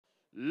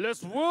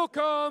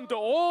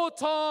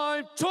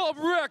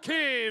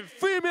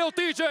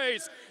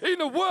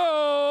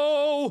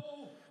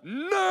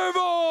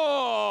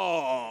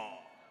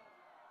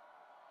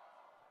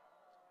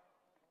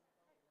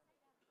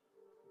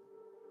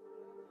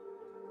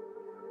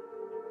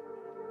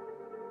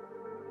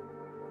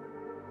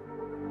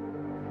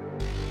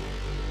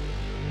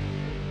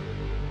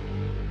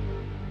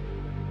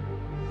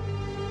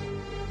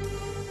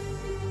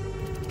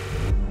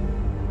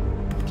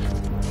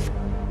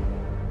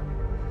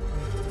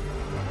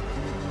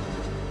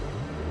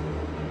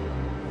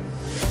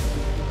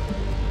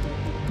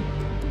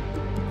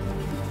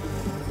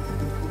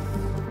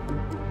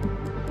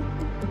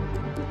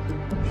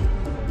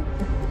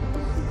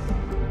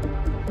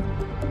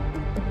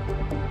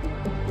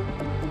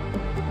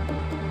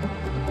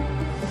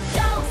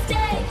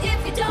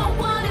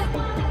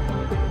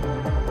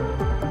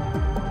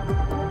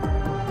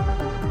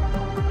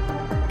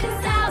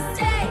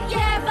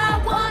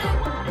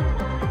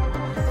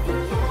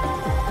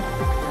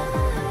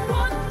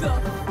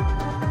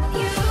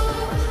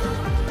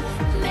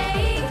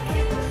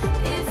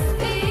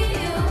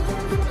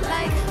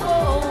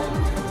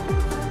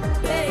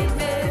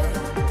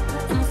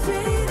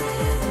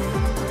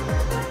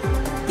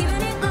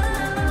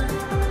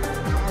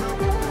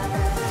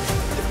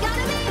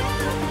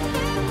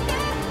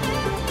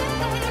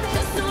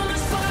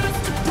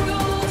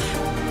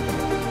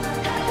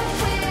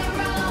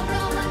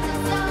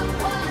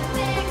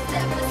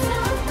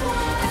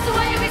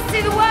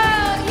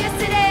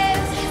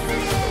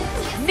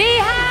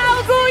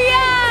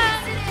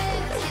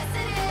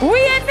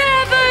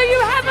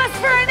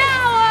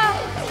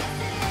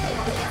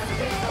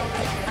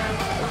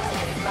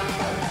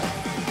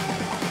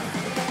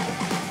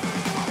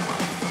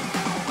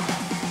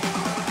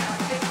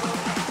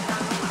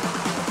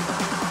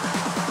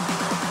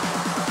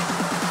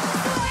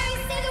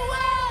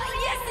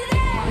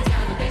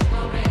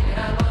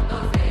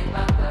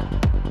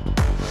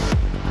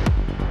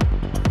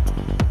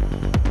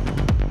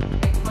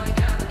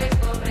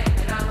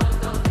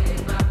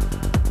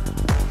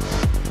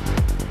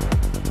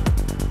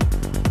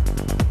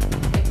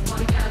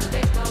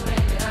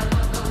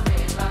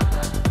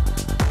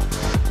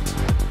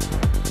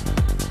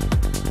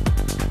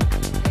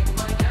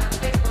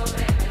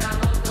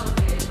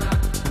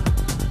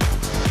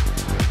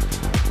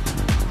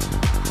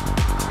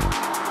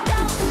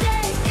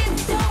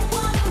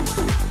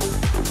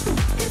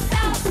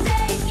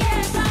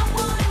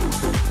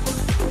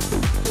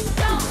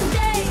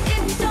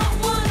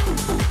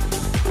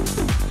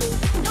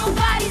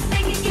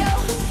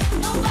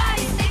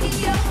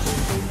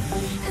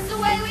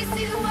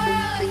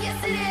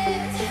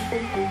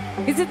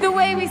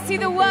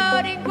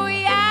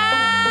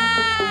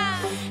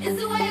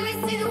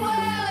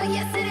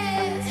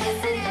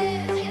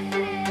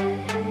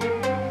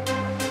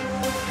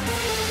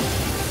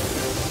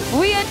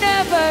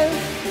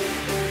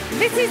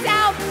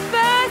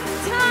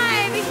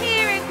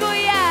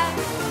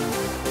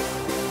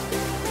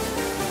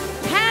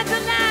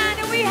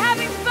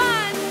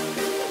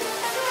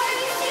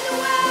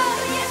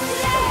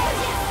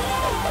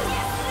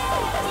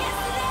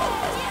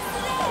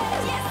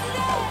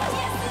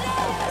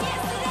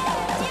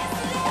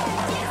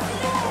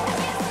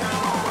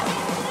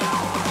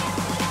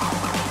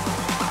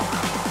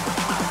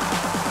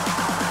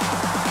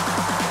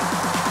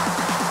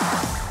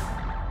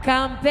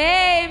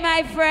Campé,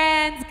 my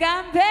friends,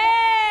 campé!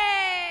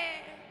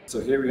 So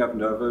here we have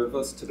Nervo with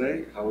us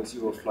today. How was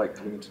your flight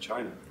coming into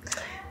China?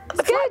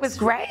 The flight was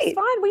great. It's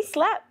fine, we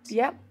slept.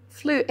 Yep.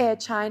 Flew Air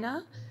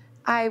China.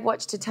 I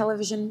watched a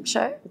television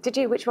show. Did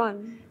you? Which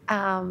one?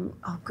 Oh,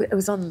 good. It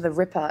was on The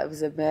Ripper. It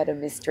was a murder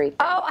mystery thing.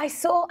 Oh,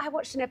 I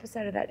watched an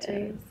episode of that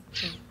too.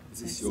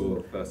 Is this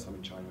your first time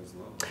in China as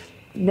well?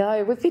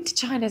 No, we've been to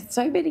China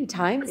so many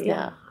times Yeah,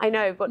 now. I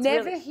know. But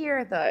Never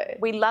here though.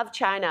 we love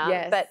China,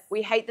 Yes. but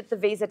we hate that the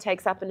visa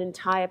takes up an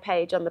entire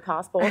page on the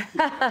passport.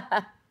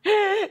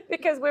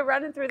 Because we're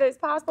running through those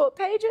passport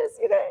pages,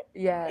 you know.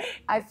 Yeah,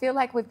 I feel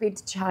like we've been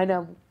to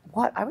China,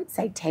 what, I would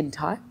say 10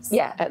 times?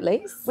 Yeah. At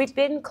least? We've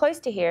been close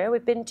to here.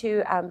 We've been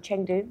to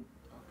Chengdu.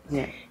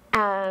 Yeah.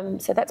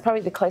 So that's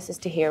probably the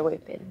closest to here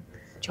we've been.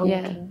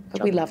 Yeah,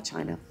 but we love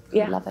China.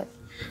 Yeah. We love it.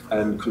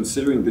 And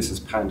considering this is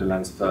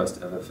Pandaland's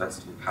first ever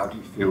festival, how do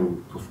you feel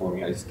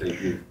performing at its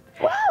debut?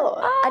 Wow,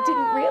 I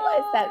didn't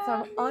realise that, so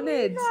I'm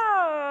honoured.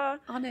 Yeah.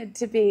 Honoured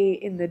to be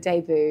in the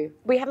debut.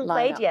 We haven't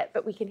played lineup. yet,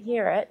 but we can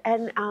hear it.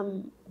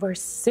 And we're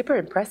super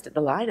impressed at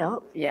the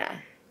lineup. Yeah.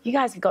 You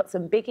guys have got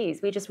some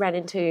biggies. We just ran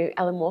into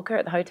Ellen Walker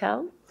at the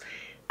hotel.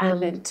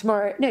 And then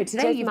today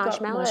Today's you've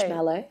Marshmallow. got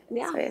Marshmallow.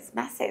 Yeah. So it's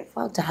massive.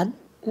 Well done.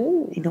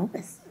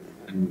 Enormous.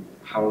 And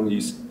how long are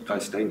you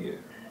guys staying here?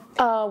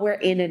 Oh, we're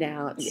in and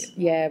out.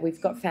 Yeah, we've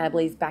got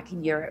families back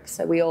in Europe,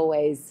 so we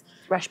always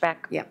Rush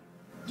back. Yeah.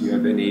 Do you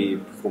have any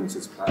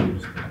performances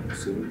planned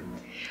soon?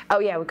 Oh,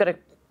 yeah, we've got a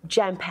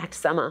jam-packed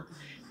summer.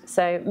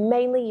 So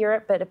mainly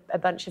Europe, but a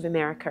bunch of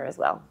America as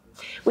well.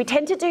 We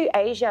tend to do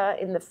Asia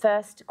in the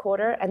first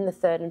quarter and the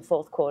third and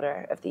fourth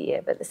quarter of the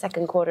year, but the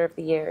second quarter of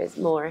the year is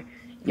more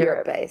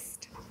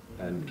Europe-based.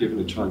 And given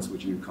a chance,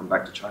 would you come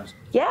back to China?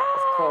 Yes.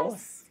 Of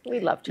course. We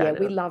love China. Yeah,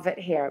 we love it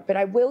here. But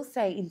I will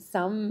say in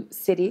some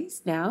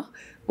cities now,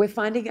 we're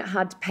finding it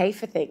hard to pay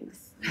for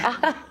things.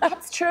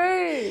 That's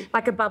true.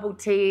 Like a bubble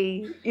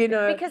tea, you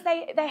know. Because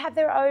they have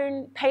their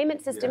own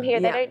payment system here.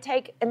 They Yeah. don't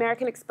take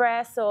American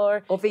Express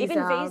or Visa.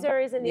 even Visa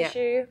is an Yeah.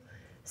 issue.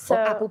 So Or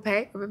Apple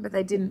Pay. Remember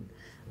they didn't.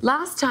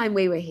 Last time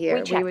we were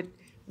here,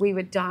 we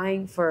were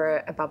dying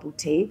for a bubble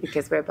tea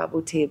because we're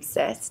bubble tea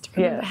obsessed.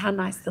 Remember how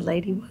nice the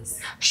lady was?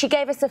 she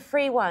gave us a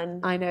free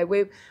one. I know,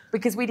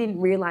 because we didn't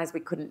realise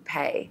we couldn't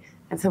pay.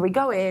 And so we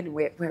go in,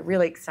 we're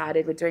really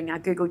excited, we're doing our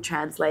Google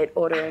Translate,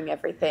 ordering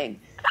everything.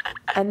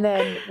 And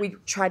then we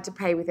tried to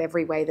pay with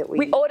every way that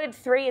We ordered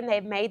 3 and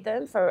they made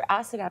them for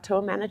us and our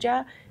tour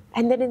manager.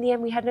 And then in the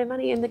end we had no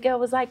money and the girl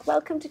was like,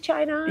 welcome to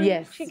China.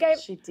 Yes, She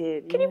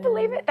did. Can you yeah.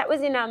 believe it? That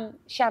was in Xiamen.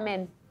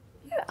 Xiamen.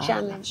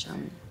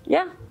 Xiamen.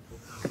 Yeah.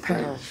 The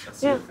pearl.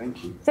 That's Yeah. it.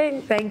 Thank you.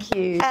 Thank Thank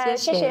you.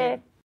 谢谢